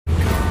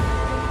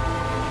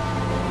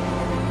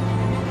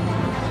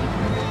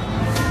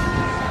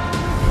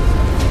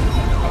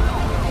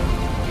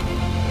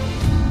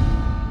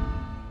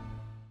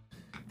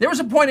was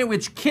a point at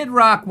which Kid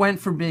Rock went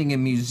from being a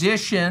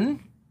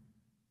musician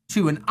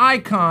to an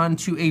icon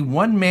to a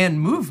one-man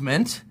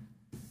movement,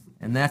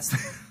 and that's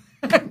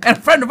and a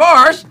friend of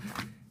ours.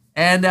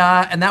 And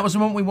that was the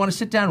moment we want to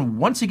sit down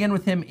once again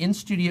with him in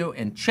studio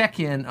and check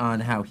in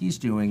on how he's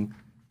doing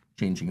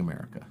changing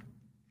America.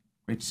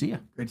 Great to see you.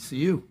 Great to see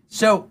you.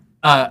 So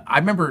I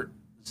remember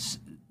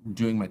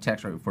doing my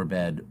text right before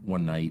bed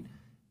one night,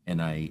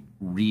 and I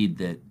read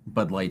that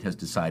Bud Light has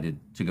decided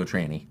to go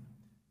tranny.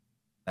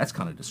 That's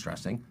kind of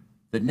distressing.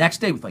 The next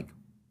day, with like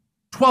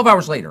 12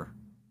 hours later,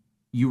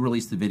 you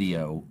released the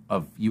video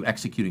of you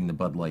executing the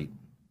Bud Light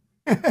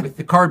with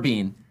the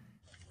carbine.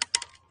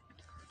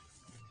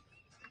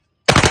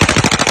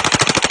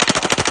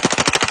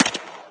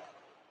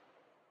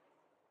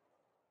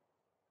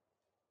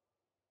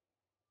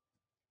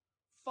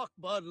 Fuck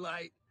Bud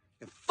Light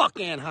and fuck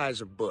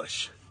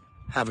Anheuser-Busch.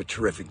 Have a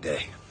terrific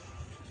day.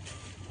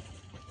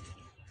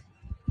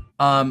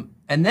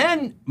 And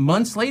then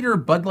months later,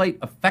 Bud Light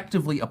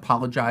effectively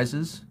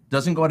apologizes,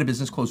 doesn't go out of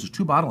business, closes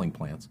 2 bottling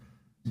plants.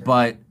 Sure.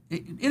 But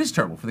it is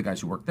terrible for the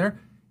guys who work there.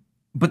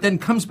 But then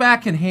comes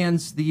back and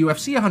hands the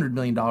UFC $100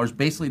 million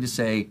basically to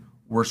say,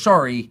 we're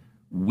sorry,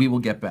 we will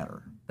get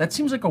better. That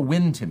seems like a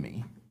win to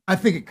me. I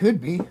think it could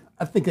be.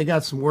 I think they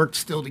got some work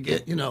still to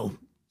get,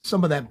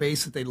 some of that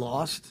base that they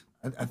lost.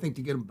 I think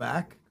to get them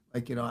back.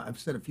 Like, I've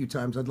said a few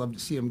times, I'd love to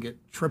see them get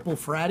triple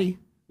fratty.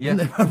 Yeah.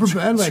 They've ever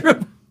been. Like,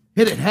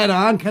 hit it head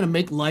on, kind of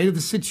make light of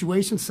the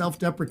situation,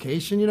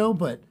 self-deprecation,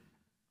 But,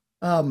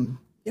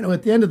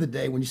 at the end of the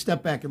day, when you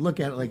step back and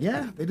look at it, like,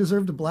 yeah, they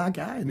deserved a black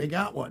eye, and they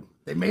got one.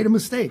 They made a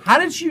mistake. How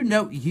did you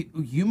know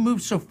you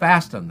moved so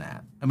fast on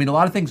that? I mean, a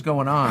lot of things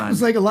going on. It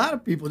was like a lot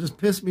of people just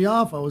pissed me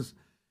off.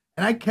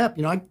 I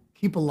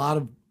keep a lot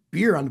of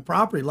beer on the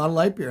property, a lot of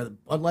light beer.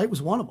 Bud Light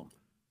was one of them.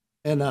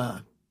 And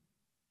I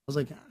was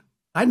like,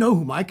 I know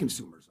who my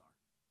consumers are.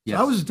 Yes.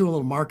 So I was just doing a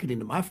little marketing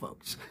to my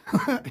folks.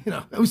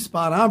 It was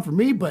spot on for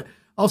me, but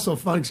also a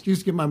fun excuse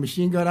to get my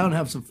machine gun out and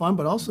have some fun,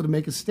 but also to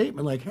make a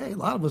statement like, hey, a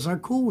lot of us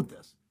aren't cool with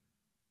this.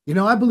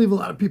 I believe a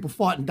lot of people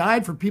fought and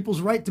died for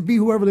people's right to be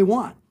whoever they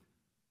want.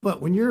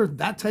 But when you're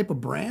that type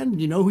of brand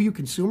and you know who your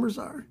consumers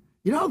are,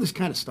 how this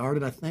kind of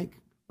started, I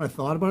think, when I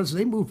thought about it, is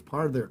they moved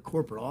part of their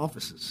corporate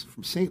offices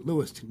from St.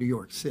 Louis to New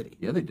York City.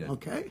 Yeah, they did.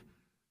 Okay.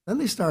 Then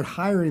they start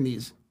hiring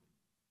these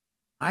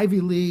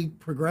Ivy League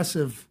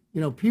progressive,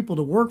 people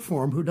to work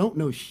for them who don't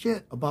know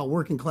shit about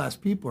working class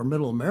people or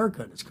middle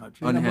America in this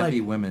country.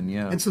 Unhappy women,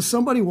 yeah. And so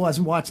somebody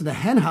wasn't watching the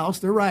hen house.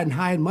 They're riding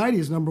high and mighty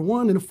as number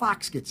one, and a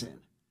fox gets in.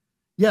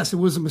 Yes, it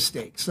was a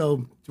mistake.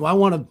 So do I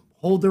want to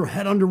hold their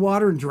head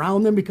underwater and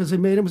drown them because they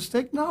made a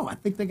mistake? No, I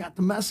think they got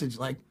the message.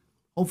 Like,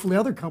 hopefully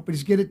other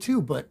companies get it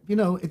too. But, at the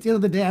end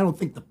of the day, I don't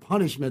think the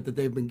punishment that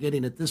they've been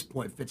getting at this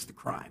point fits the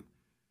crime.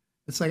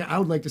 It's like I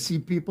would like to see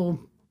people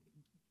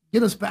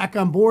get us back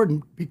on board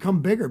and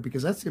become bigger,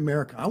 because that's the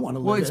America I want to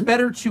live in. Well, it's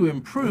better to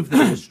improve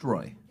than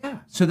destroy. Yeah.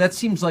 So that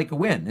seems like a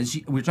win.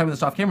 We were talking about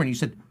this off camera, and you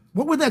said,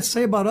 what would that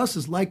say about us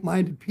as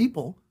like-minded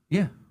people?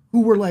 Yeah.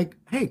 Who were like,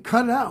 hey,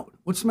 cut it out.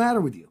 What's the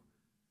matter with you?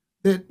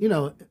 That,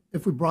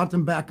 if we brought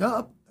them back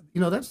up,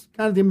 that's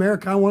kind of the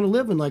America I want to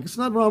live in. Like, it's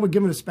not wrong with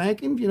giving a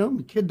spanking.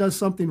 The kid does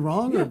something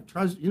wrong or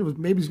tries,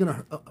 maybe he's going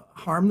to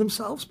harm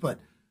themselves, but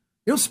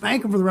you don't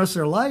spank them for the rest of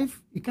their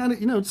life. You kind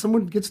of,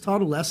 someone gets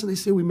taught a lesson. They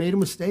say we made a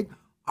mistake.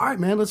 All right,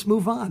 man, let's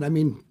move on. I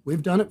mean,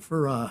 we've done it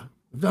for a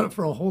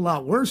whole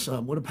lot worse.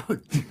 What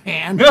about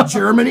Japan,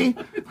 Germany?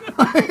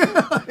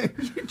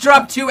 You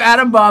drop 2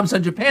 atom bombs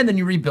on Japan, then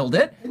you rebuild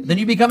it, then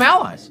you become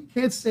allies. You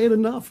can't say it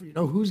enough.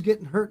 Who's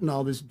getting hurt in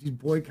all these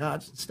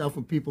boycotts and stuff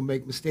when people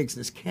make mistakes,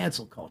 this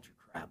cancel culture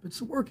crap. It's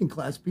the working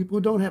class people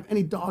who don't have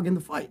any dog in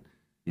the fight.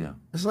 Yeah.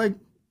 It's like,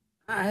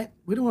 all right,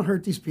 we don't want to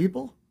hurt these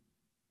people.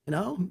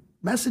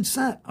 Message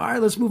sent. All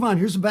right, let's move on.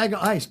 Here's a bag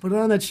of ice. Put it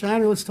on that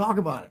shiner. Let's talk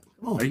about it.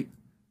 Come on.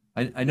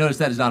 I noticed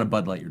that is not a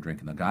Bud Light you're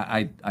drinking.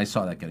 I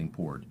saw that getting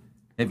poured.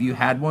 Have you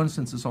had one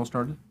since this all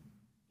started?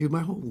 Dude, my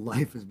whole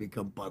life has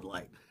become Bud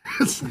Light.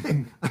 It's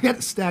like, I got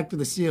it stacked to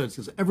the ceiling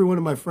because every one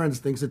of my friends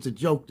thinks it's a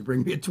joke to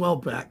bring me a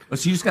 12-pack. Oh,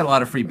 so you just got a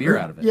lot of free beer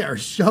out of it. Yeah, or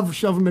shove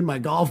them in my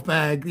golf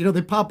bag.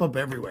 They pop up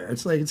everywhere.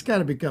 It's like, it's kind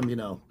of become,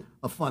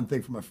 a fun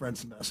thing for my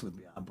friends to mess with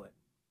me on. But,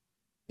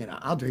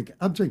 I'll drink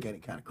any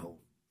kind of cold,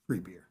 free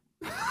beer.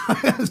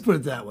 Let's put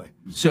it that way.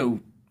 So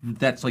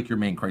that's like your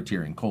main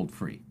criterion, cold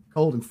free.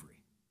 Cold and free.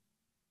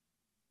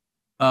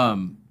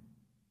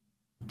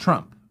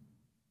 Trump.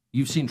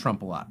 You've seen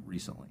Trump a lot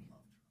recently.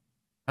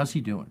 How's he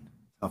doing?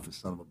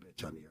 Toughest son of a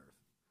bitch on the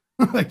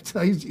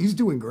earth. He's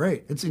doing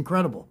great. It's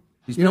incredible.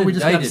 We just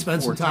got to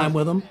spend some time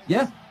with him.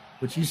 Yeah.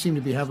 Which you seem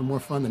to be having more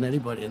fun than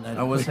anybody in that.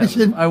 I was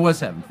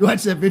having. You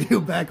watch that video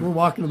back, and we're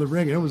walking to the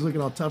ring, and everyone's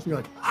looking all tough, and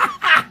you're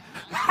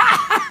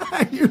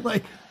like, you're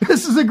like,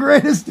 this is the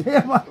greatest day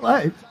of my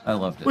life. I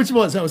loved it.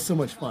 That was so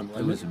much fun.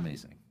 It was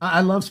amazing.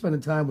 I love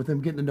spending time with him,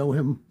 getting to know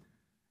him.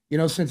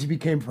 Since he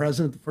became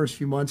president, the first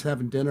few months,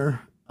 having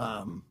dinner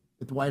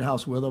at the White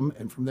House with him,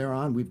 and from there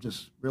on, we've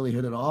just really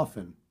hit it off.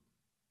 And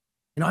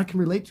I can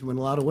relate to him in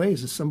a lot of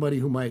ways as somebody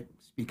who might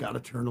speak out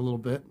of turn a little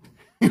bit,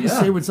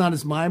 say what's on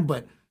his mind,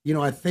 but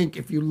I think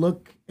if you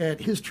look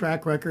at his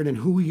track record and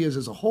who he is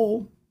as a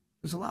whole,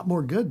 there's a lot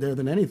more good there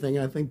than anything.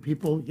 And I think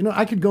people,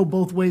 I could go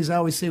both ways. I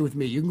always say with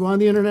me, you can go on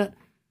the internet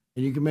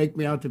and you can make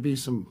me out to be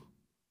some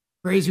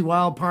crazy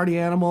wild party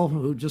animal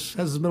who just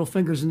has his middle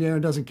fingers in the air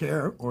and doesn't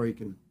care, or you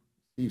can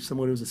see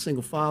someone who's a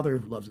single father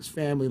who loves his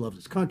family, loves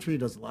his country,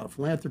 does a lot of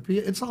philanthropy.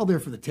 It's all there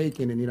for the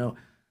taking. And,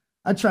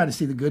 I try to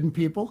see the good in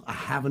people. I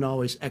haven't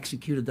always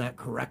executed that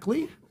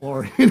correctly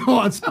or,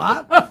 on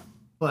spot.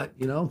 But,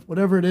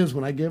 whatever it is,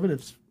 when I give it,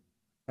 it's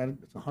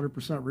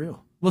 100%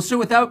 real. Well, so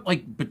without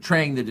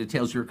betraying the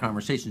details of your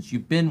conversations,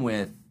 you've been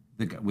with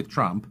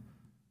Trump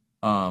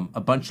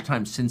a bunch of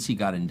times since he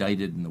got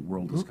indicted, and the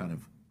world has kind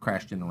of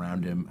crashed in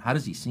around him. How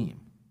does he seem?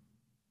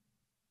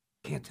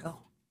 Can't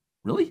tell.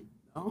 Really?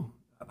 No.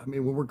 I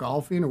mean, when we're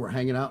golfing or we're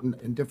hanging out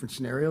in different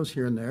scenarios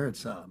here and there,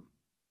 it's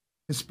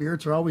his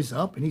spirits are always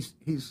up, and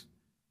he's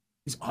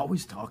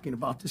always talking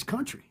about this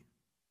country.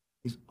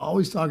 He's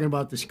always talking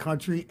about this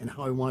country and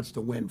how he wants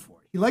to win for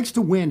it. He likes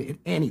to win at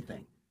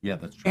anything. Yeah,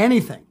 that's true.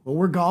 Anything. When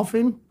we're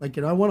golfing, I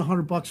won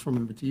 $100 from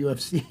him at the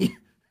UFC.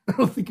 I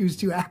don't think he was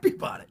too happy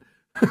about it.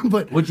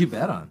 But what'd you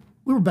bet on?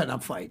 We were betting on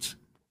fights.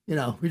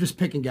 We're just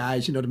picking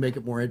guys, to make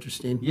it more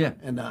interesting. Yeah.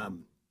 And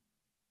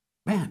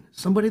man,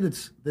 somebody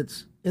that's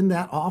in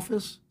that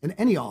office, in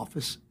any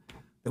office,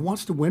 that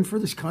wants to win for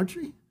this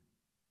country,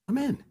 I'm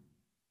in.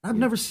 I've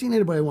never seen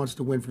anybody who wants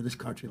to win for this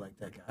country like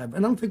that guy. And I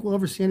don't think we'll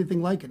ever see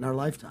anything like it in our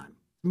lifetime.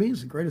 To me,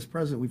 he's the greatest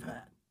president we've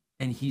had.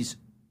 And he's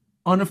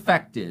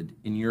unaffected,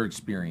 in your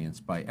experience,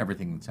 by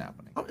everything that's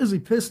happening. Oh, is he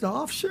pissed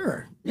off?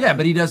 Sure. Yeah,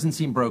 but he doesn't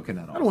seem broken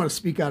at all. I don't want to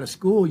speak out of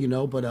school,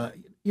 but,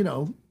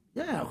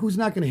 yeah, who's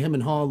not going to hem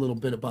and haw a little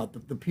bit about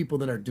the people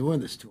that are doing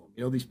this to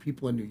him? These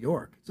people in New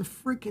York. It's a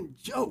freaking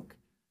joke.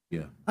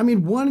 Yeah. I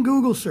mean, one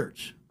Google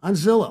search on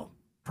Zillow,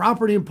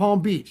 property in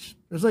Palm Beach.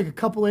 There's a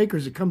couple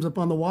acres that comes up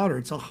on the water.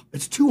 It's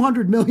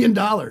 $200 million.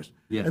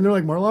 Yeah. And they're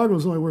like,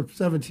 Mar-a-Lago's only worth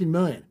 $17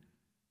 million.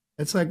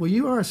 It's like, well,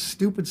 you are a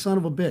stupid son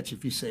of a bitch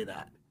if you say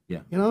that.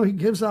 Yeah.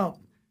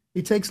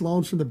 He takes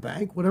loans from the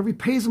bank, whatever. He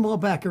pays them all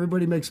back.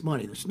 Everybody makes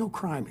money. There's no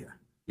crime here.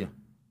 Yeah.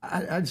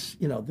 I just,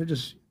 they're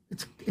just,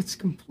 it's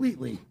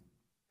completely,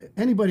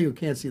 anybody who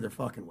can't see they're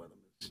fucking with him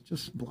is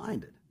just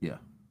blinded. Yeah.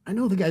 I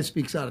know the guy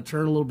speaks out of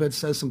turn a little bit,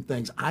 says some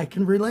things. I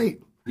can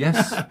relate.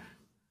 Yes.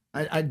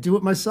 I do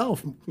it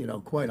myself,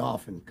 quite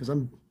often because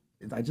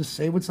I just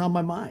say what's on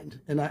my mind,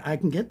 and I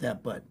can get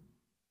that. But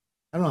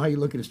I don't know how you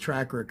look at his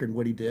track record and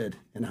what he did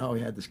and how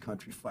he had this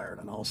country fired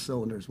on all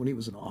cylinders when he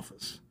was in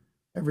office.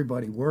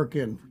 Everybody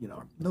working,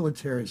 our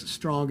military is the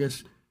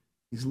strongest.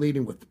 He's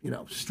leading with,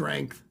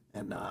 strength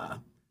and our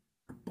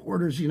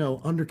borders,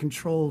 under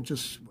control,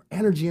 just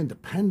energy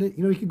independent.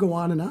 You could go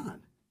on and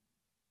on.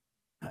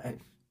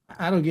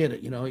 I don't get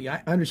it.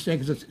 I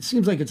understand because it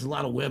seems like it's a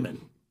lot of women.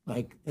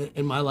 Like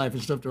in my life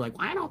and stuff, they're like,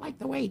 well, I don't like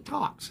the way he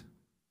talks.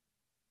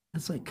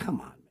 It's like,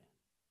 come on,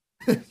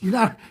 man.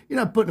 You're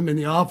not putting him in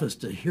the office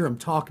to hear him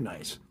talk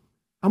nice.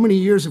 How many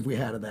years have we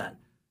had of that?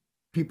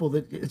 People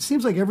that it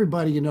seems like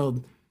everybody,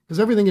 because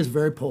everything is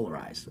very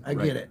polarized. I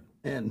get it.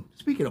 And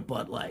speaking of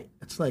Bud Light,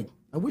 it's like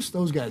I wish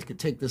those guys could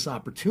take this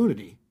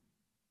opportunity.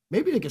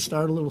 Maybe they could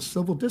start a little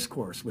civil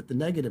discourse with the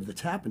negative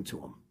that's happened to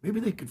them. Maybe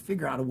they could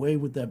figure out a way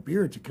with that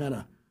beer to kind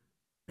of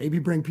maybe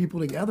bring people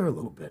together a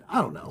little bit.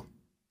 I don't know.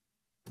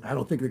 I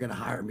don't think they're going to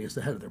hire me as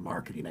the head of their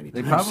marketing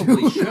anytime They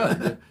probably soon.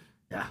 should.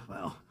 Yeah,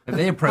 well, Have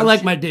they approached I like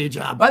you? my day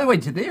job. By the way,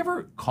 did they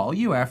ever call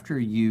you after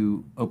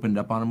you opened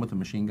up on them with a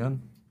machine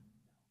gun?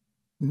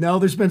 No,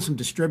 there's been some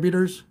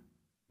distributors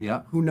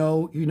Yeah. who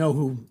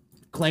who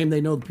claim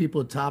they know the people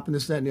at top and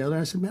this, that, and the other.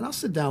 And I said, man, I'll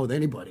sit down with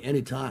anybody,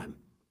 anytime.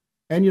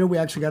 And, we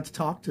actually got to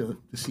talk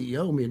to the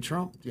CEO, me and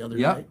Trump, the other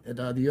night at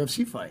the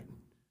UFC fight.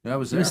 Yeah, I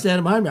was He there. was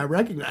standing behind me. I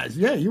recognized,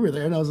 yeah, you were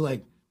there. And I was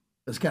like,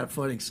 it's kind of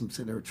funny because I'm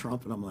sitting there with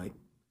Trump, and I'm like,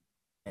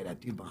 hey, that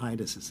dude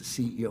behind us is the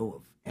CEO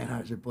of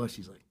Anheuser-Busch.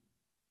 He's like,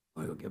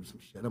 I go give him some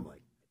shit. I'm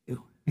like,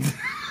 ew.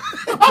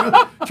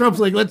 Trump's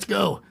like, let's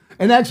go.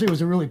 And actually, it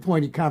was a really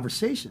pointy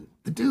conversation.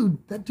 That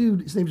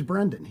dude, his name's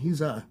Brendan.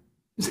 He's in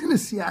the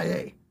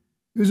CIA.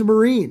 He was a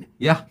Marine.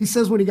 Yeah. He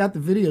says when he got the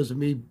videos of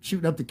me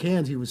shooting up the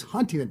cans, he was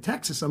hunting in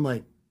Texas. I'm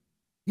like,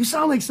 you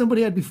sound like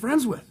somebody I'd be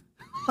friends with.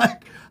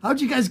 Like,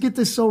 how'd you guys get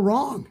this so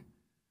wrong?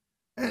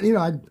 And,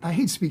 I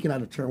hate speaking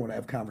out of turn when I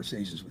have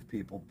conversations with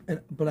people,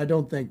 but I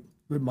don't think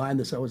would mind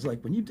this. I was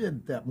like, when you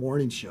did that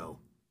morning show,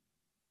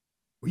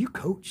 were you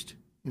coached?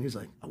 And he's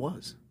like, I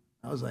was.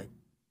 I was like,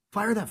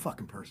 fire that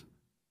fucking person.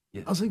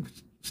 Yeah. I was like,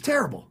 it's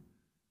terrible.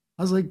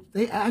 I was like,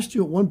 they asked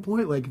you at one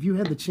point, like, if you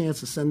had the chance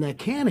to send that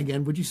can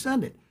again, would you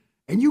send it?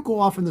 And you go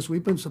off in this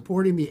week, I'm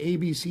supporting the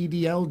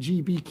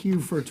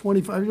ABCDLGBQ for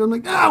 25 years. I'm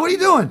like, what are you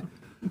doing?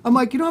 I'm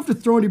like, you don't have to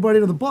throw anybody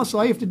under the bus.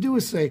 All you have to do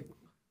is say,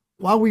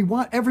 while we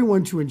want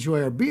everyone to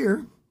enjoy our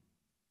beer,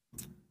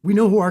 we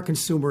know who our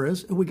consumer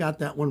is, and we got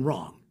that one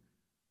wrong.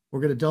 We're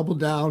going to double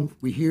down.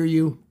 We hear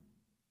you.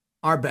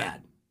 Our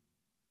bad.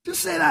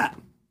 Just say that.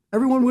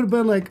 Everyone would have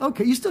been like,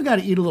 okay, you still got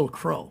to eat a little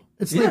crow.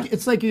 It's like,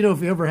 if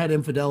you ever had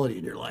infidelity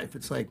in your life,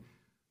 it's like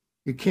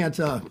you can't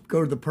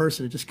go to the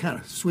person and just kind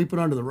of sweep it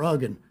under the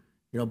rug and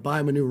buy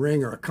him a new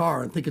ring or a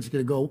car and think it's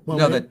going to go, well,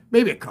 No,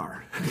 maybe a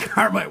car. A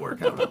car might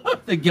work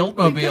out. The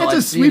Guiltmobile. You can't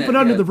just sweep it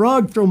under the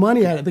rug, throw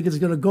money at it, think it's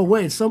going to go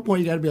away. At some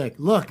point, you got to be like,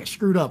 look, I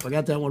screwed up. I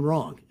got that one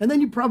wrong. And then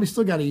you probably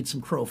still got to eat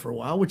some crow for a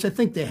while, which I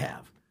think they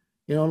have.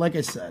 Like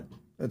I said,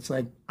 it's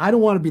like, I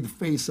don't want to be the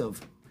face of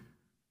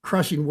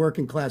crushing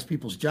working class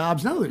people's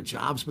jobs, not only their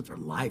jobs, but their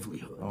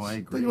livelihoods. Oh, I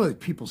agree. Think about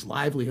people's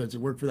livelihoods that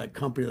work for that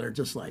company that are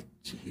just like,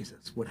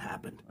 Jesus, what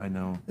happened? I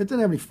know. It didn't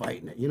have any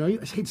fight in it. You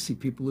hate to see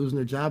people losing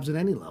their jobs at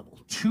any level.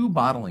 2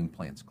 bottling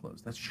plants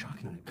closed. That's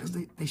shocking. Because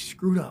they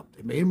screwed up.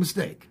 They made a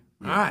mistake.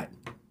 Yeah. All right.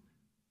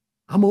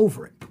 I'm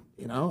over it.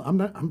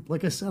 I'm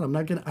like I said, I'm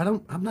not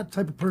the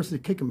type of person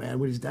to kick a man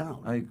when he's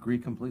down. I agree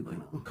completely.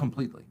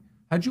 Completely.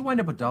 How'd you wind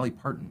up with Dolly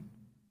Parton?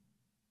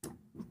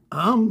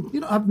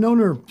 I've known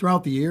her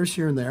throughout the years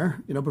here and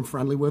there. Been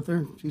friendly with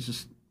her. She's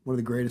just one of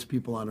the greatest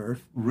people on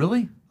earth.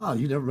 Really? Oh,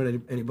 you've never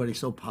met anybody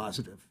so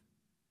positive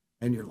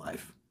in your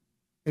life.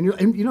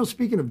 And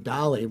speaking of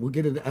Dolly, we'll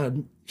get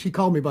into. She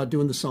called me about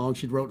doing the song.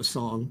 She wrote a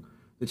song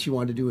that she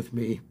wanted to do with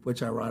me,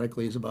 which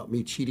ironically is about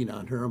me cheating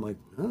on her. I'm like,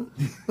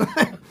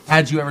 huh?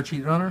 Had you ever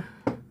cheated on her?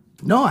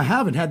 No, I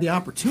haven't had the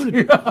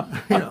opportunity.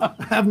 I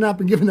have not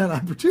been given that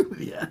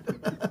opportunity yet.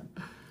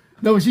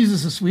 No, she's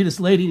just the sweetest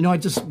lady. I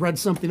just read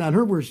something on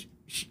her where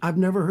I've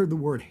never heard the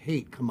word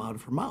hate come out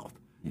of her mouth.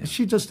 Yeah.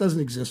 She just doesn't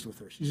exist with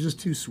her. She's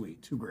just too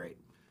sweet, too great.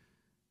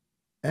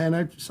 And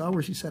I saw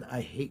where she said,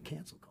 I hate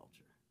cancel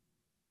culture.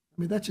 I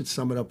mean, that should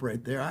sum it up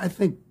right there. I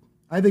think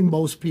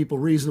most people,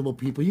 reasonable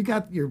people, you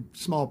got your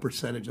small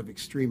percentage of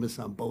extremists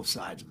on both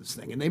sides of this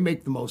thing, and they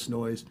make the most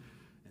noise,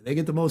 and they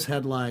get the most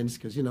headlines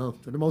because, they're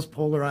the most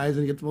polarized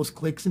and get the most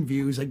clicks and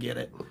views. I get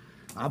it.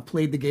 I've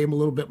played the game a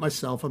little bit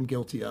myself. I'm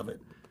guilty of it.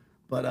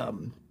 But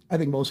I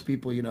think most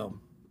people,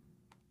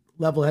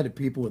 level-headed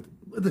people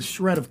with a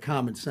shred of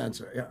common sense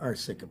are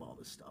sick of all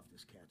this stuff,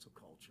 this cancel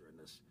culture and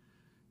this,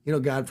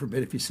 God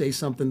forbid, if you say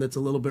something that's a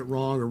little bit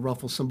wrong or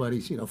ruffle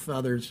somebody's,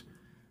 feathers,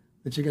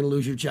 that you're going to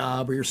lose your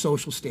job or your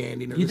social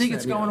standing. Or you think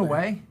it's going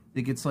away?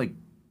 Think it's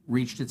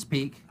reached its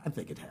peak? I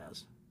think it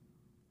has.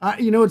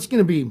 It's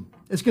going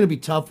to be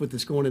tough with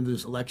this going into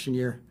this election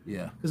year.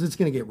 Yeah. Because it's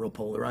going to get real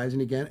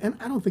polarizing again. And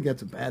I don't think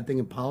that's a bad thing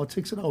in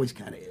politics. It always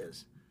kind of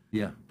is.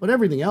 Yeah. But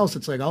everything else,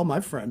 it's like all my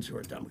friends who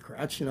are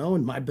Democrats,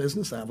 in my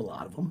business, I have a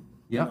lot of them.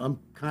 Yeah.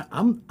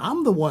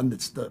 I'm the one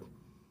that's the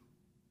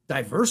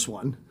diverse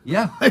one.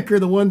 Yeah. You're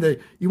the one that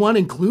you want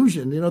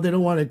inclusion. They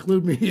don't want to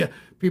include me,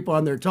 people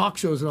on their talk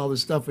shows and all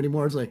this stuff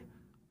anymore. It's like,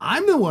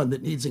 I'm the one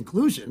that needs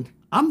inclusion.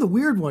 I'm the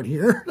weird one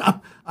here.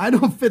 I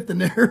don't fit the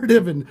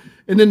narrative and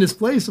in this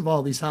place of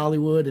all these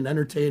Hollywood and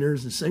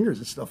entertainers and singers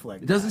and stuff like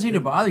that. It doesn't seem to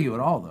bother you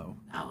at all, though.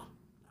 No.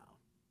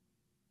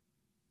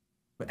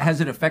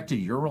 Has it affected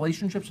your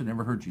relationships? I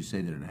never heard you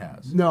say that it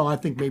has. No, I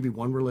think maybe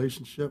one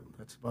relationship.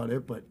 That's about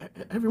it. But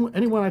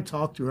anyone I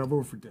talk to, have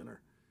over for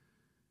dinner,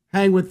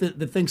 hang with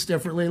that thinks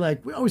differently.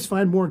 Like, we always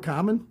find more in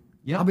common.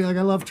 Yeah. I'll be like,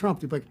 I love Trump.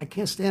 They'll be like, I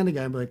can't stand the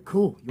guy. I'll be like,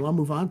 cool. You want to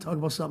move on? Talk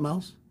about something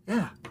else?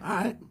 Yeah. All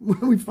right.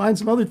 We find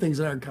some other things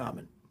that are in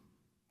common.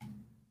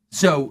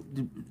 So,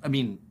 I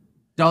mean,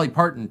 Dolly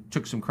Parton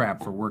took some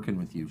crap for working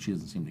with you. She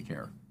doesn't seem to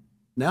care.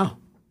 No.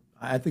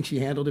 I think she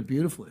handled it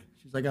beautifully.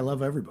 She's like, I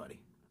love everybody.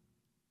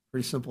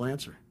 Pretty simple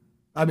answer.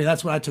 I mean,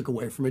 that's what I took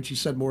away from it. She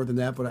said more than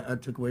that, but I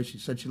took away, she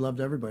said she loved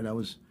everybody. And I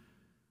was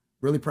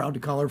really proud to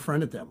call her a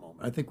friend at that moment.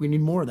 I think we need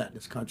more of that in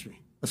this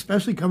country,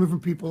 especially coming from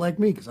people like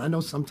me, because I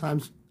know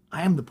sometimes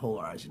I am the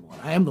polarizing one.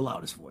 I am the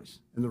loudest voice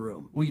in the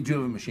room. Well, you do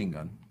have a machine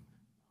gun.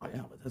 Oh,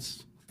 yeah, but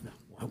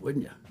why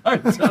wouldn't you? I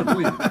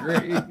totally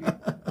agree. Who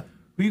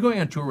are you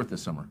going on tour with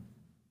this summer?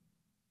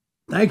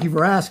 Thank you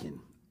for asking.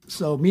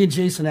 So me and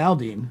Jason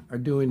Aldean are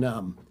doing...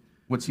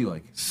 What's he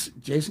like?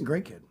 Jason,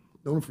 great kid.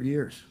 Known him for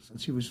years,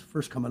 since he was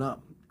first coming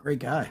up. Great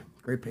guy,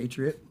 great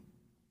patriot,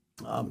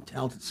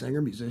 talented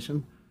singer,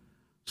 musician.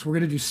 So we're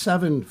going to do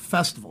 7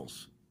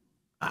 festivals.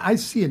 I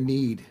see a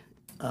need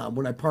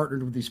when I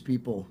partnered with these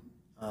people,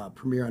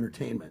 Premier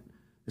Entertainment.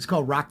 It's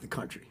called Rock the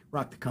Country,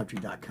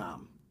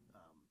 rockthecountry.com.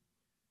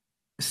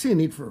 I see a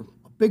need for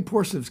a big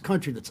portion of this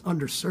country that's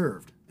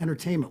underserved,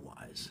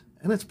 entertainment-wise.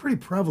 And that's pretty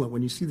prevalent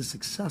when you see the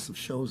success of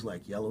shows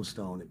like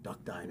Yellowstone and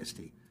Duck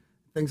Dynasty,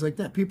 things like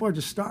that. People are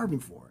just starving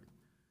for it.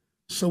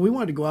 So we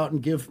wanted to go out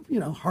and give,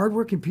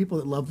 hardworking people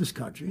that love this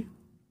country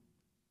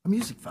a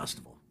music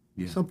festival.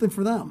 Yeah. Something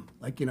for them.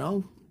 Like,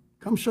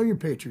 come show your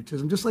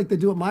patriotism, just like they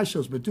do at my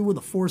shows, but do with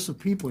a force of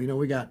people.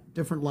 We got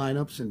different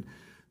lineups, and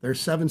there's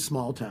 7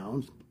 small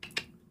towns.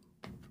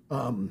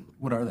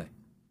 What are they?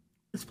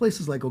 It's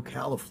places like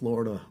Ocala,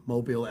 Florida,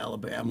 Mobile,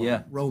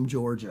 Alabama, Rome,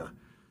 Georgia.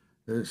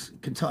 There's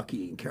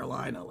Kentucky and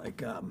Carolina.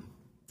 Like,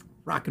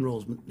 rock and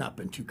roll's not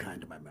been too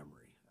kind to my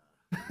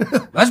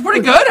memory. That's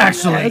pretty good,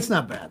 actually. Yeah, it's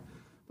not bad.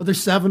 But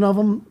there's 7 of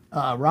them,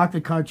 Rock the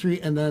Country,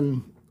 and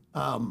then,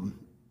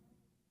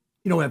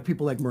 we have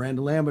people like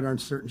Miranda Lambert on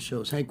certain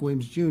shows, Hank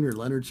Williams Jr.,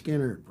 Leonard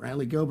Skinner,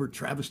 Brantley Gilbert,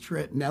 Travis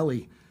Tritt,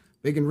 Nelly,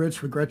 Big and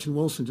Rich with Gretchen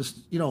Wilson, just,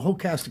 a whole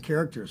cast of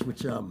characters,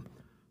 which,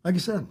 like I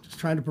said, just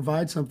trying to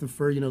provide something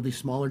for, these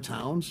smaller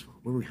towns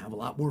where we have a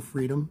lot more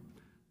freedom,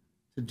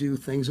 to do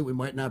things that we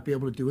might not be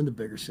able to do in the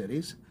bigger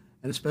cities,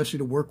 and especially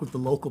to work with the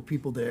local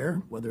people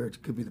there, whether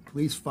it could be the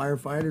police,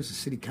 firefighters, the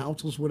city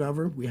councils,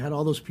 whatever. We had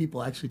all those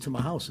people actually to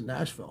my house in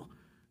Nashville,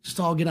 just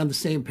all get on the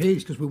same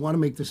page because we want to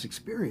make this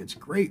experience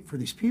great for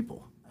these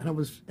people.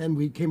 And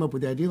we came up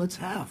with the idea, let's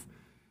have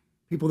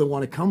people that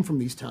want to come from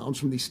these towns,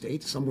 from these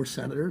states. Some were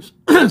senators,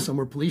 some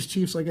were police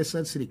chiefs, like I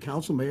said, city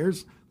council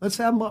mayors. Let's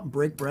have them up and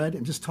break bread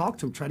and just talk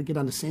to them, try to get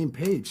on the same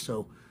page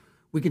so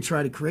we can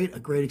try to create a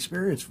great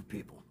experience for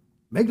people.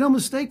 Make no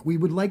mistake, we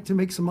would like to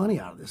make some money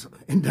out of this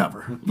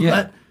endeavor.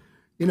 Yeah. But,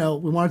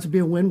 we want it to be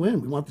a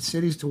win-win. We want the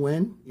cities to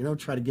win,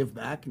 try to give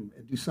back and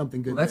do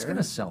something good. Well, that's there.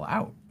 going to sell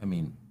out. I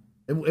mean,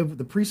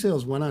 the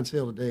pre-sales went on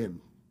sale today. And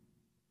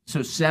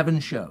so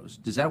 7 shows.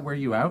 Does that wear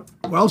you out?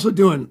 we're also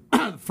doing,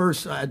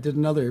 first, I did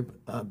another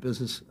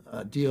business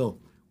deal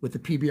with the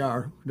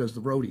PBR, who does the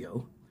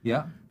rodeo,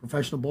 Yeah.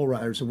 professional bull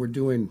riders, and we're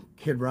doing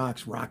Kid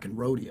Rock's Rock and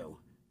Rodeo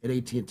at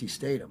AT&T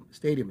Stadium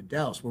in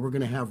Dallas, where we're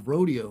going to have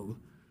rodeo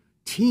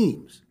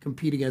teams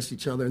compete against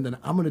each other, and then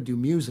I'm going to do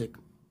music.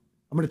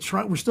 I'm going to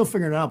try. We're still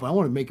figuring it out, but I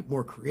want to make it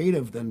more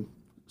creative than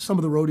some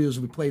of the rodeos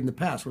we played in the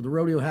past, where the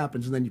rodeo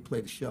happens and then you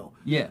play the show.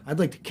 Yeah. I'd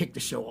like to kick the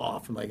show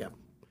off and have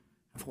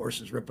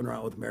horses ripping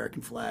around with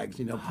American flags.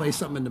 Play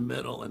something in the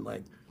middle and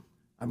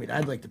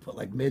I'd like to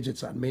put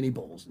midgets on mini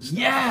bowls and stuff.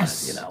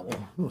 Yes.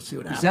 We'll see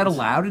what happens. Is that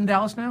allowed in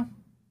Dallas now?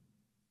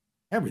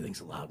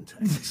 Everything's allowed in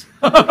Texas.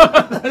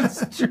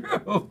 That's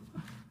true.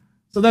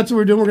 So that's what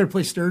we're doing. We're going to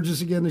play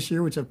Sturgis again this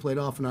year, which I've played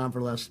off and on for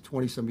the last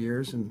 20-some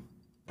years, and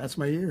that's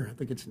my year. I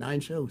think it's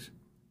 9 shows.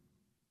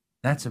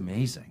 That's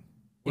amazing.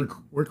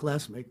 Work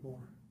less, make more.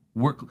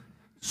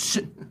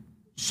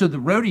 So the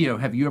rodeo,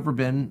 have you ever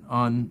been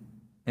on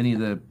any of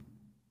the,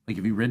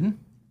 have you ridden?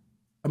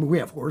 I mean, we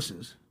have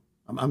horses.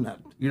 I'm not.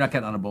 You're not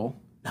getting on a bull?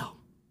 No.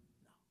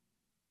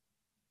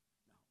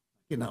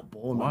 Getting out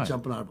bull. I'm Why? not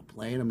jumping out of a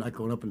plane. I'm not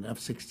going up in an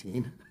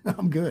F-16.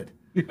 I'm good.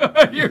 You've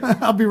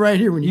I'll be right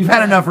here when you.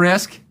 had enough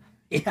risk?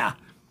 Yeah.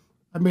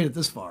 I made it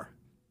this far.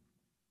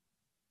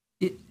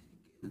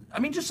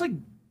 Just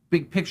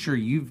big picture,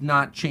 you've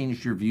not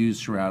changed your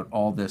views throughout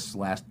all this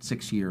last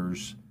 6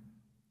 years.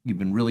 You've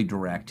been really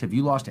direct. Have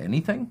you lost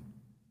anything?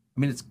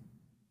 It's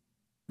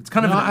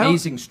kind of an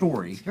amazing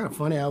story. It's kind of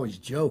funny. I always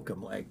joke.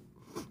 I'm like,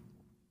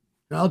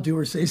 I'll do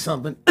or say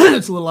something.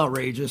 It's a little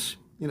outrageous.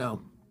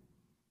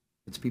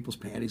 It's people's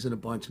panties in a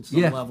bunch at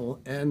some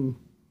level. And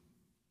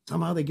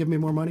somehow they give me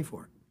more money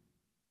for it.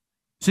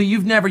 So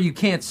you're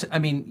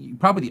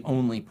probably the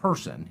only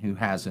person who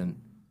hasn't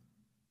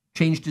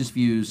changed his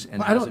views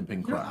and hasn't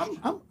been crushed.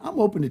 I'm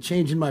open to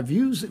changing my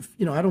views. If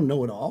I don't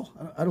know it all.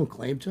 I don't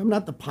claim to. I'm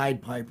not the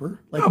Pied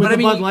Piper. No,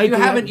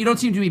 but you don't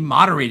seem to be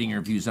moderating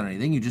your views on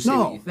anything. You just say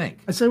what you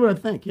think. I say what I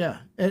think. Yeah,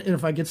 and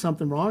if I get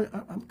something wrong,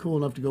 I'm cool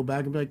enough to go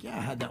back and be like, yeah,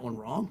 I had that one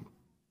wrong.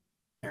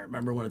 I can't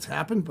remember when it's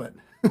happened, but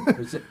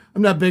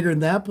I'm not bigger than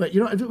that. But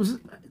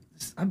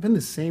I've been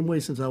the same way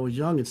since I was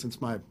young, and since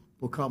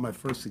we'll call it my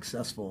first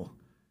successful,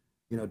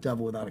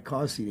 Devil Without a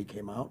Cause CD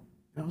came out.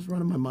 I was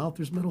running my mouth.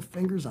 There's middle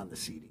fingers on the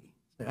CD.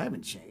 I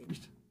haven't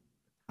changed.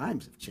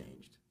 Times have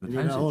changed.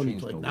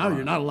 Now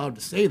you're not allowed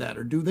to say that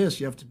or do this.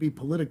 You have to be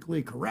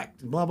politically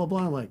correct and blah, blah,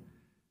 blah. I'm like,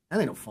 that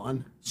ain't no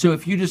fun. So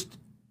if you just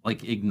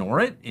ignore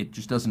it, it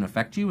just doesn't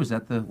affect you? Is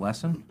that the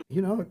lesson?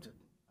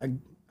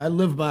 I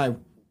live by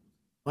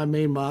my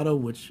main motto,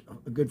 which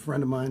a good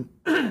friend of mine,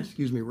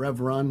 Rev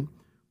Run,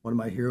 one of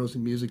my heroes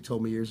in music,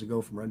 told me years ago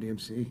from Run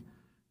DMC,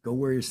 go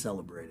where you're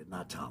celebrated,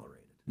 not tolerated.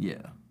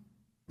 Yeah.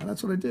 And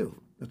that's what I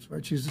do. That's where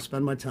I choose to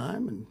spend my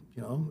time,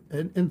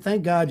 and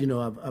thank God,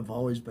 I've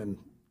always been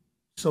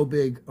so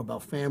big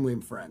about family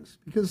and friends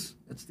because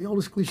it's the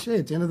oldest cliche.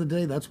 At the end of the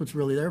day, that's what's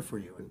really there for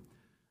you. And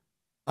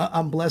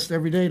I'm blessed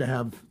every day to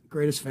have the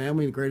greatest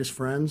family and the greatest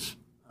friends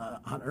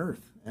on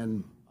earth,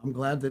 and I'm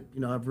glad that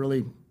I've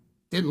really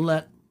didn't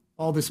let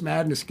all this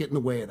madness get in the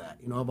way of that.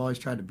 I've always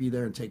tried to be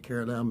there and take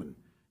care of them,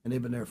 and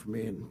they've been there for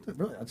me, and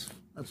really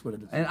that's what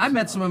it is. And I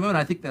met some of them, and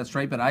I think that's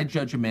right. But I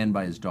judge a man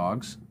by his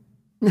dogs.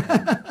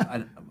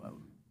 I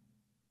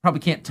probably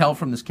can't tell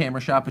from this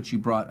camera shot, but you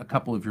brought a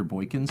couple of your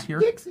Boykins here.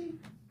 Dixie.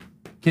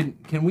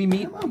 Can we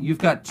meet? You've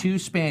got 2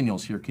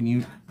 spaniels here. Can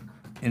you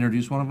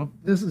introduce one of them?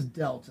 This is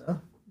Delta,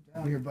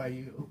 down here by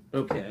you.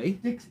 Okay.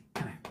 Dixie,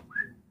 come here.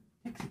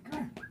 Dixie, come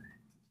here.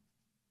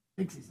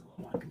 Dixie's a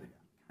little one. Come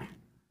here.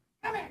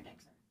 Come here,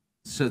 Dixie.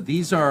 So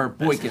these are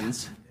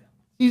Boykins.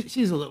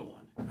 She's a little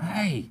one.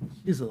 Hey.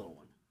 She's a little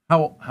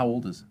one. How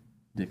old is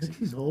Dixie?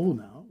 She's old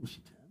now. Was she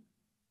 10?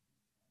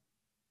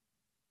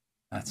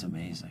 That's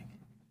amazing.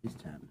 She's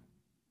 10.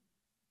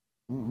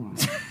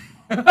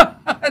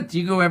 Do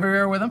you go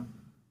everywhere with him?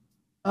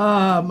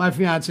 My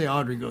fiance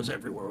Audrey goes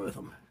everywhere with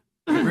him.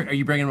 Are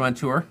you bringing him on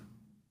tour?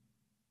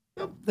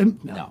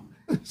 No.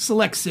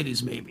 Select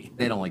cities, maybe.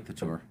 They don't like the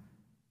tour.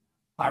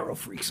 Pyro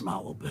freaks them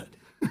out a little bit.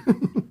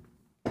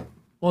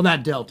 Well,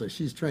 not Delta.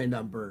 She's trained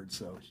on birds,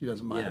 so she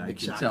doesn't mind a big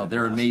shot. Tell.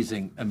 They're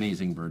amazing,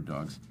 amazing bird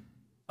dogs.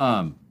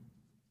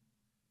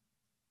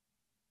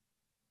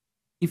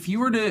 If you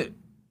were to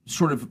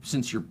sort of,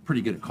 since you're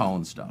pretty good at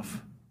calling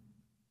stuff,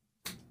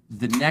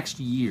 the next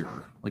year,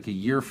 like a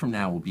year from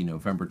now, will be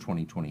November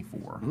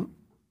 2024.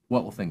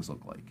 What will things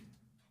look like?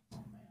 I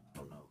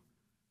don't know.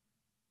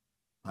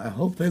 I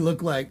hope they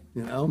look like,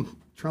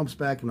 Trump's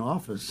back in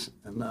office,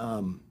 and I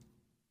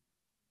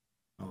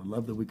would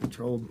love that we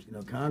controlled,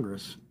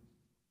 Congress,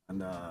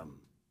 and that'd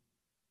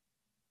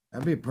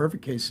be a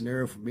perfect case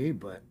scenario for me,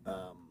 but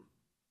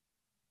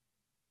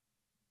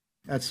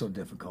that's so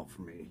difficult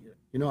for me.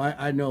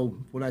 I know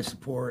what I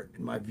support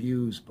and my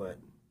views, but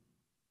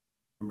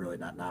I'm really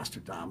not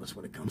Nostradamus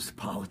when it comes to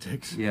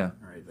politics or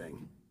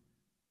anything.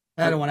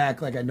 I don't want to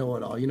act like I know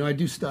it all. I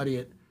do study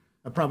it.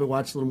 I probably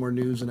watch a little more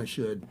news than I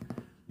should.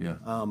 Yeah.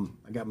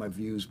 I got my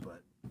views,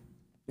 but,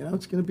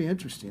 it's going to be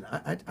interesting.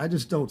 I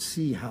just don't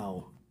see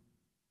how,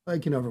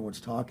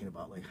 everyone's talking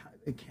about, like,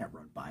 they can't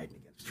run Biden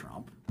against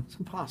Trump. It's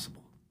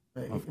impossible.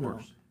 Of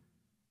course.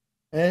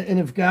 And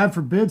if, God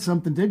forbid,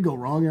 something did go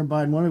wrong and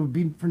Biden won, it would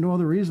be for no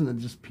other reason than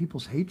just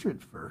people's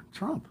hatred for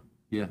Trump.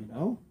 Yeah.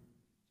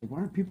 Like, why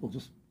aren't people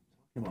just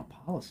talking about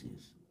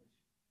policies?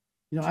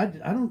 I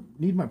don't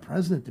need my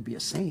president to be a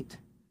saint.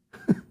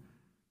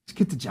 Just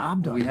get the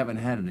job done. We haven't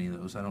had any of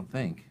those, I don't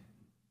think.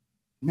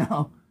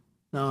 No,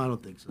 I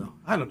don't think so.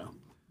 I don't know.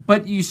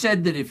 But you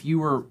said that if you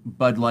were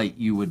Bud Light,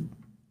 you would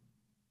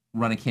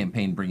run a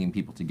campaign bringing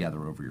people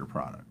together over your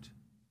product.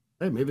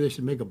 Hey, maybe they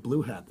should make a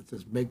blue hat that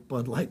says "Make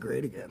Bud Light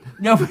Great Again."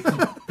 No,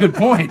 good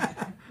point.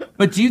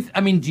 But do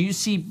you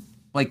see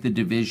like the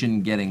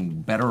division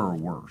getting better or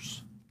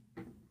worse?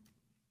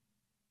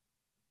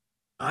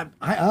 I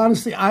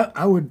honestly,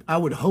 I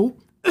would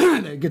hope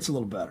that it gets a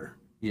little better.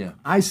 Yeah,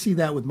 I see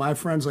that with my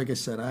friends. Like I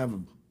said, I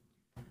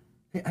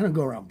don't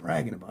go around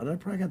bragging about it. I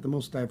probably got the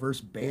most diverse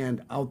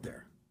band out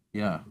there.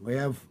 Yeah, we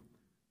have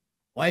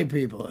white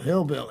people,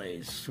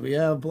 hillbillies. We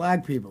have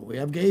black people. We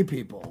have gay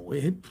people.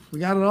 We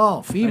got it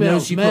all.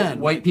 Females, you men. Put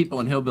white people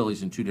and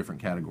hillbillies in two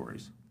different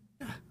categories.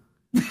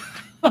 Good.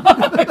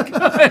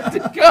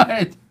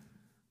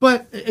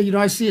 But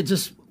I see it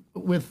just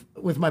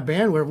with my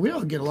band where we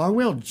all get along.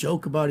 We all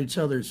joke about each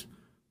other's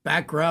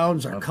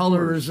backgrounds, our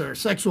colors, our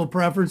sexual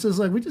preferences.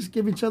 Like, we just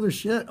give each other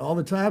shit all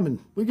the time, and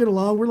we get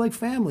along. We're like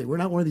family. We're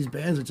not one of these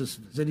bands that just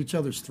is at each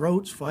other's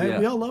throats, fight. Yeah.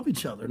 We all love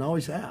each other and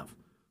always have.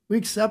 We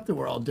accept that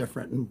we're all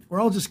different, and we're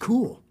all just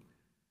cool.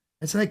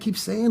 And so I keep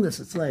saying this.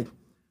 It's like,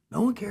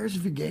 no one cares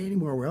if you're gay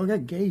anymore. We all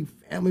got gay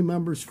family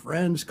members,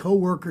 friends,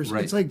 co-workers.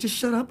 Right. It's like, just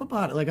shut up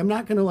about it. Like, I'm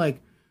not going to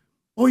like,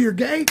 oh, you're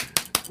gay?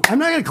 I'm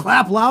not going to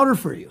clap louder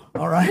for you,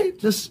 all right?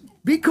 Just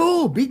be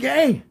cool, be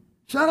gay.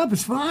 Shut up,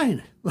 it's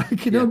fine.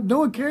 Like, no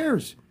one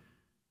cares.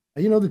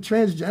 The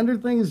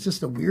transgender thing is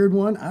just a weird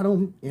one. I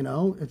don't,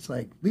 it's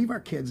like, leave our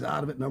kids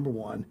out of it, number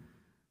one.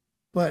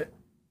 But,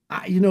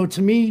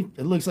 to me,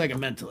 it looks like a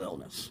mental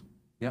illness.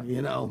 Yeah.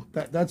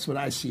 That's what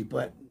I see.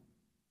 But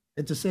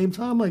at the same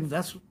time, like,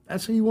 that's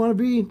who you want to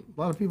be.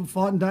 A lot of people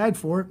fought and died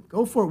for it.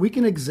 Go for it. We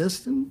can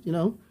exist in,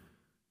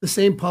 the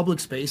same public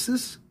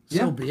spaces.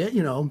 So be it,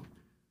 You're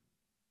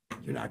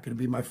not going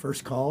to be my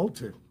first call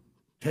to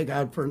take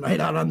out for a night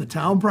out on the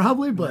town,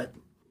 probably, but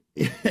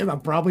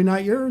I'm probably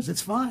not yours.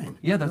 It's fine.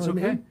 Yeah, that's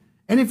okay. I mean?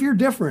 And if you're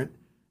different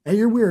and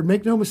you're weird,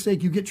 make no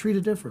mistake, you get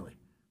treated differently.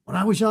 When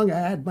I was young, I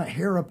had my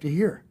hair up to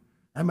here.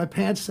 I had my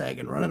pants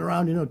sagging, running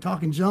around,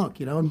 talking junk,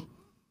 and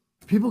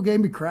people gave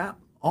me crap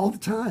all the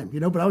time,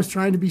 but I was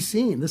trying to be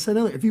seen. This and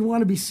other. If you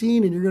want to be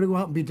seen and you're going to go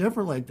out and be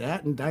different like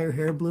that and dye your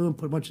hair blue and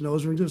put a bunch of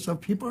nose rings and stuff,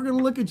 people are going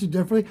to look at you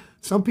differently.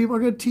 Some people are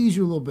going to tease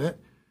you a little bit.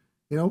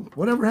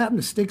 Whatever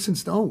happened to sticks and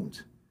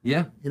stones?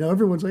 Yeah.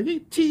 Everyone's like, he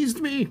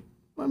teased me.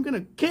 I'm going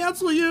to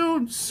cancel you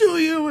and sue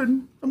you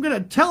and I'm going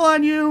to tell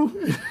on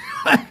you.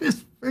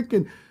 It's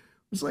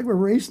like we're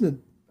raising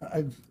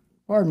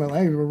pardon my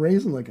language, we're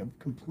raising like a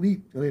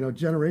complete,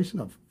 generation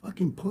of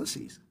fucking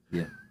pussies.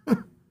 Yeah.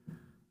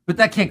 But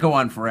that can't go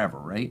on forever,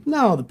 right?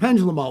 No, the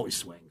pendulum always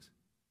swings.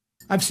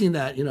 I've seen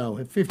that,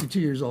 at 52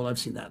 years old, I've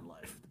seen that in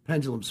life. The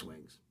pendulum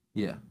swings.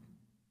 Yeah.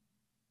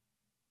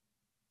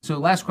 So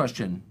last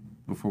question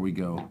before we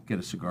go get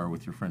a cigar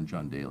with your friend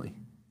John Daly.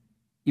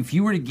 If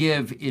you were to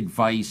give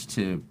advice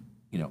to,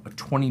 a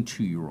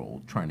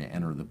 22-year-old trying to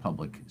enter the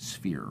public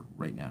sphere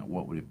right now,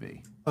 what would it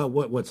be?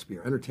 What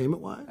sphere?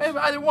 Entertainment-wise?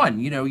 Either one.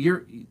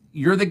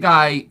 You're the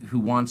guy who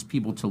wants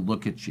people to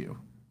look at you.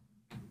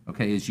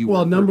 Okay, as you were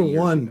 30 number years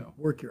one, ago.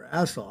 work your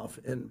ass off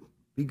and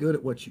be good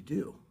at what you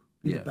do.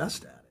 Be the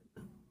best at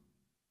it.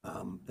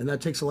 And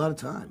that takes a lot of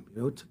time.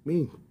 It took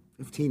me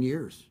 15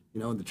 years,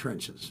 in the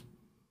trenches.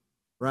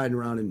 Riding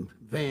around in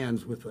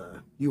vans with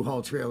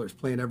U-Haul trailers,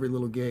 playing every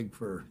little gig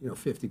for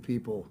 50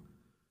 people,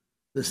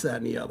 this, that,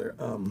 and the other.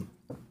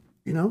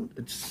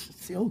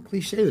 It's the old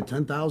cliche, the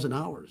 10,000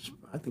 hours.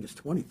 I think it's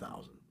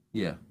 20,000.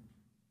 Yeah.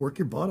 Work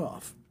your butt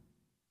off,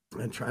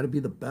 and try to be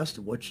the best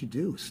at what you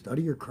do.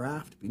 Study your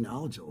craft. Be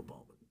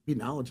knowledgeable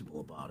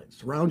about it.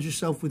 Surround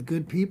yourself with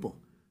good people.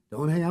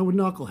 Don't hang out with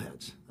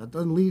knuckleheads. That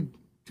doesn't lead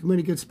to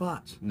many good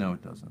spots. No,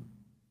 it doesn't.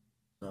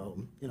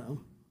 So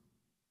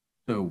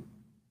So.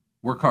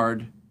 Work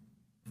hard.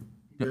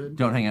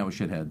 Don't hang out with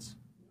shitheads.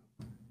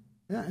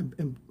 Yeah,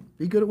 and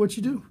be good at what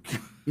you do.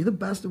 Be the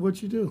best at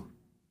what you do.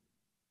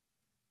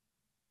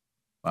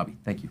 Bobby,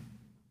 thank you.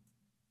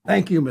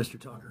 Thank you, Mr.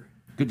 Tucker.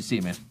 Good to see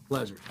you, man.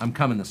 Pleasure. I'm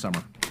coming this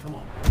summer. Come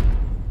on.